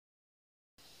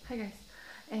Hi guys,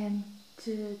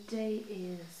 today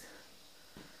is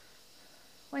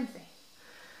Wednesday,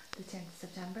 the 10th of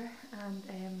September, and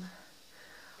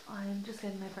I'm just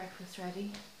getting my breakfast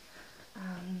ready,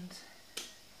 and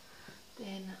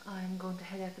then I'm going to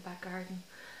head out the back garden.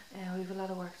 We have a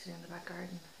lot of work to do in the back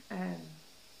garden.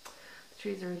 The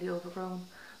trees are really overgrown,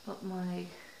 but my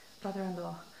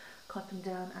brother-in-law cut them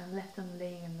down and left them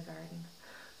laying in the garden.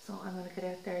 So I'm going to get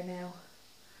out there now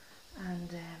and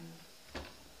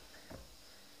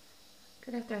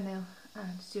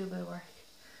do a bit of work.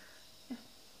 Yeah,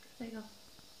 there you go.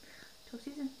 Talk to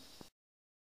you soon.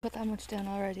 Put that much down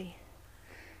already,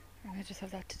 and I just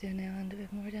have that to do now and a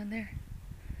bit more down there.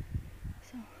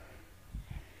 So,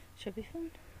 should be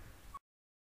fun.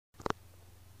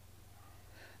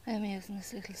 I am using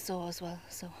this little saw as well,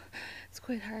 so it's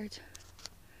quite hard,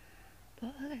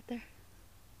 but I'll get there.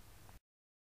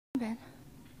 Ben,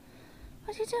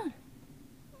 what are you doing?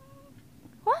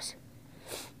 What?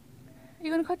 Are you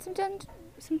going to cut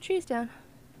some trees down?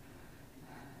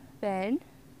 Ben,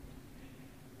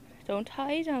 don't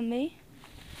hide on me.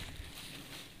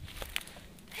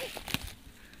 Hey.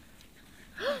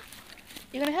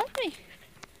 You going to help me?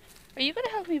 Are you going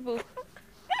to help me, boo?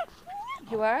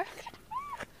 You are?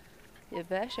 You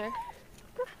better.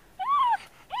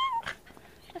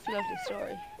 That's a lovely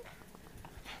story.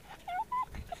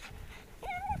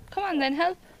 Come on then,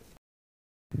 help.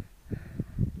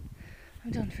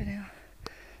 I'm done for now.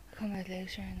 I'll come out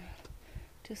later and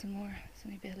do some more. There's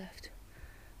only a bit left.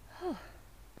 Oh.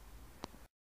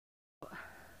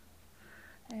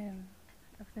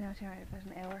 I've been out here about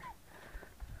an hour.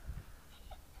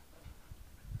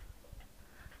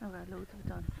 I've got loads of it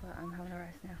done, but I'm having a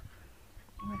rest now.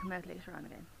 I'm going to come out later on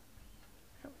again.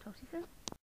 So, talk to you soon.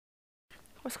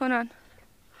 What's going on? Do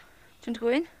you want to go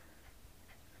in?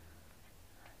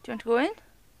 Do you want to go in?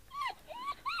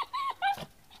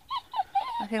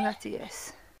 I think that's a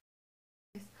yes.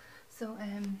 So,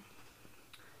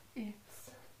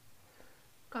 it's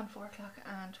gone 4 o'clock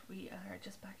and we are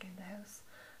just back in the house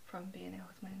from being out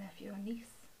with my nephew and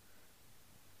niece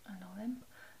and all them.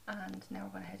 And now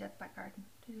we're going to head out the back garden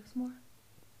to do some more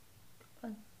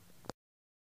fun.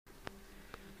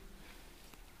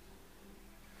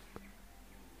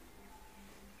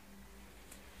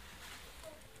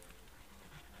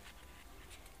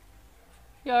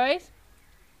 You alright?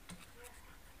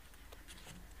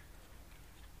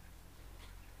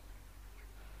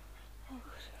 Oh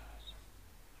God.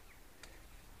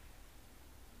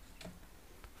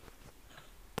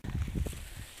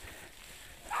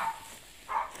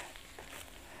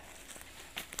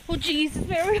 Oh Jesus,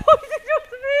 Mary, what did you do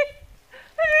to me?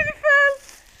 I nearly fell.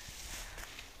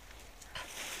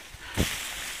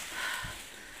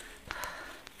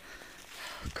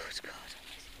 Oh, good God.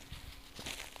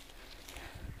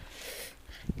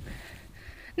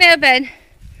 Now Ben,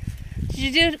 did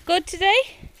you do good today?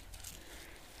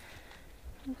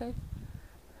 Okay.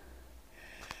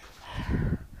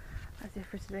 That's it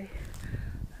for today.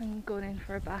 I'm going in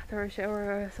for a bath or a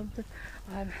shower or something.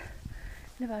 I'm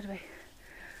in a bad way.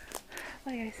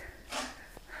 Bye guys.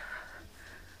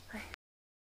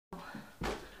 Bye.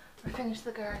 We finished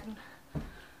the garden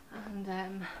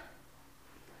and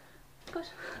good.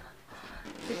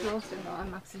 Exhausted. No,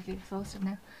 I'm absolutely exhausted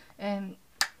now.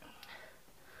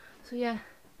 So yeah,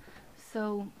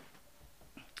 so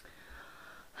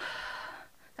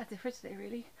that's it for today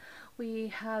really. We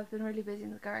have been really busy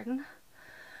in the garden.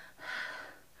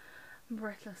 I'm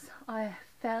breathless. I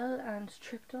fell and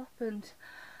tripped up and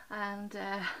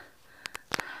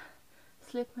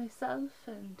slipped myself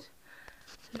and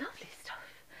lovely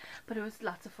stuff. But it was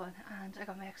lots of fun and I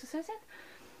got my exercise in.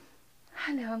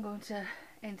 And now I'm going to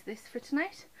end this for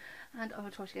tonight and I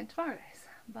will talk to you again tomorrow guys.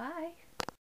 Bye.